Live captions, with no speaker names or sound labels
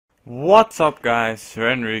What's up guys,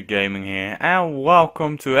 Henry Gaming here and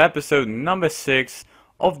welcome to episode number 6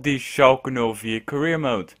 of the Schalke 04 career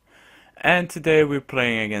mode. And today we're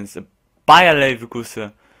playing against Bayer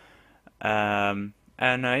Leverkusen.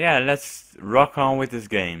 Yeah, let's rock on with this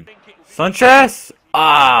game. Sanchez!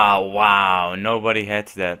 Ah, wow, nobody had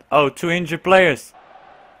that. Oh, two injured players.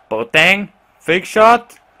 Boateng, fake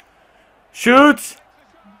shot. Shoots!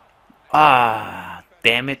 Ah,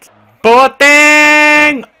 damn it.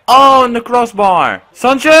 Boateng! On the crossbar!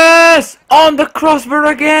 Sanchez! On the crossbar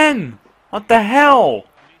again! What the hell?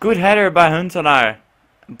 Good header by Huntelaar.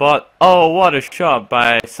 But, oh, what a shot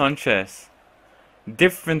by Sanchez.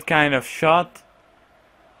 Different kind of shot.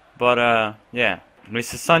 But, yeah.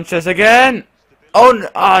 Mr. Sanchez again! Oh,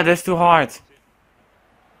 that's too hard.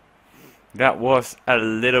 That was a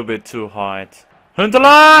little bit too hard.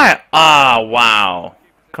 Huntelaar! Ah, wow.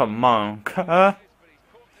 Come on,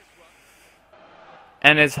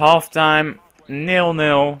 and it's halftime,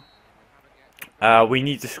 0-0. We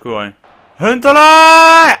need to score.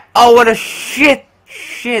 Huntelaar! Oh, what a shit!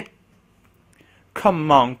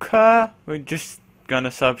 Come on, we're just gonna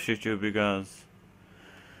substitute because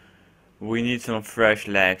we need some fresh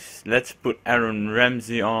legs. Let's put Aaron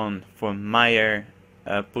Ramsey on for Meyer.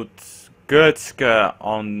 Put Goetzke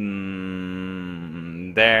on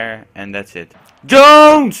there, and that's it.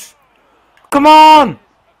 Jones! Come on!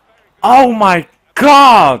 Oh my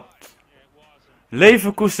God!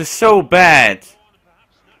 Leverkusen is so bad.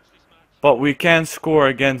 But we can score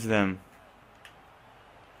against them.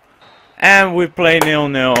 And we play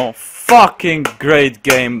 0-0. Fucking great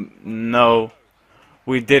game. No.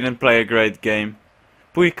 We didn't play a great game.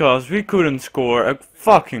 Because we couldn't score a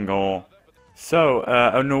fucking goal. So,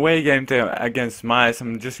 an away game against Mainz,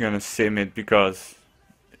 I'm just gonna sim it because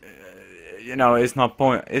you know, it's not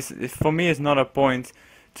point. For me, it's not a point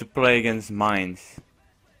to play against Mainz.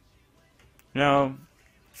 You know,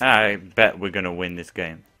 I bet we're gonna win this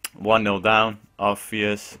game. 1-0 down,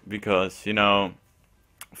 obvious, because you know,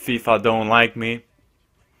 FIFA don't like me.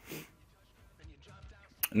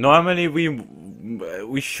 Normally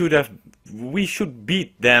we should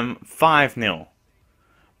beat them 5-0,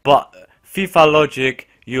 but FIFA logic,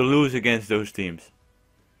 you lose against those teams.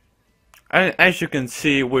 And as you can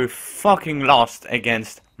see, we're fucking lost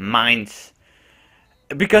against Mainz.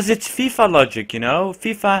 Because it's FIFA logic, you know?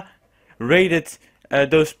 FIFA rated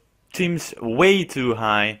those teams way too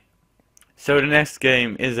high. So the next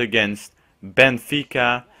game is against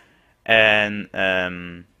Benfica. And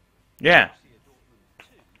yeah.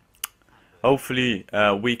 Hopefully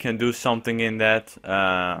we can do something in that.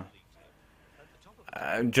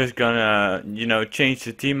 I'm just gonna, you know, change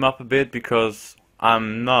the team up a bit because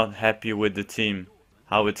I'm not happy with the team,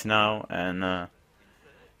 how it's now, and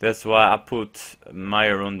that's why I put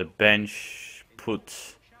Meyer on the bench,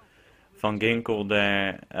 put Van Ginkel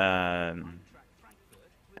there,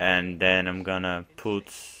 and then I'm gonna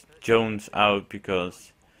put Jones out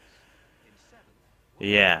because,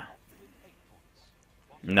 yeah,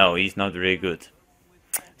 no, he's not really good.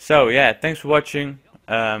 So yeah, thanks for watching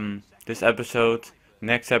this episode.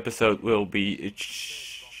 Next episode will be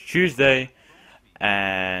Tuesday.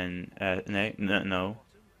 And no,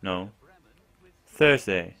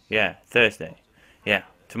 Thursday. Yeah, Thursday. Yeah,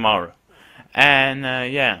 tomorrow. And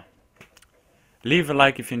yeah, leave a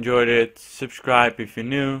like if you enjoyed it. Subscribe if you're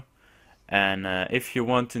new. And if you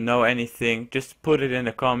want to know anything, just put it in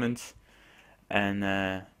the comments. And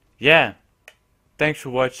yeah, thanks for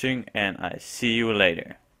watching, and I see you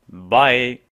later. Bye.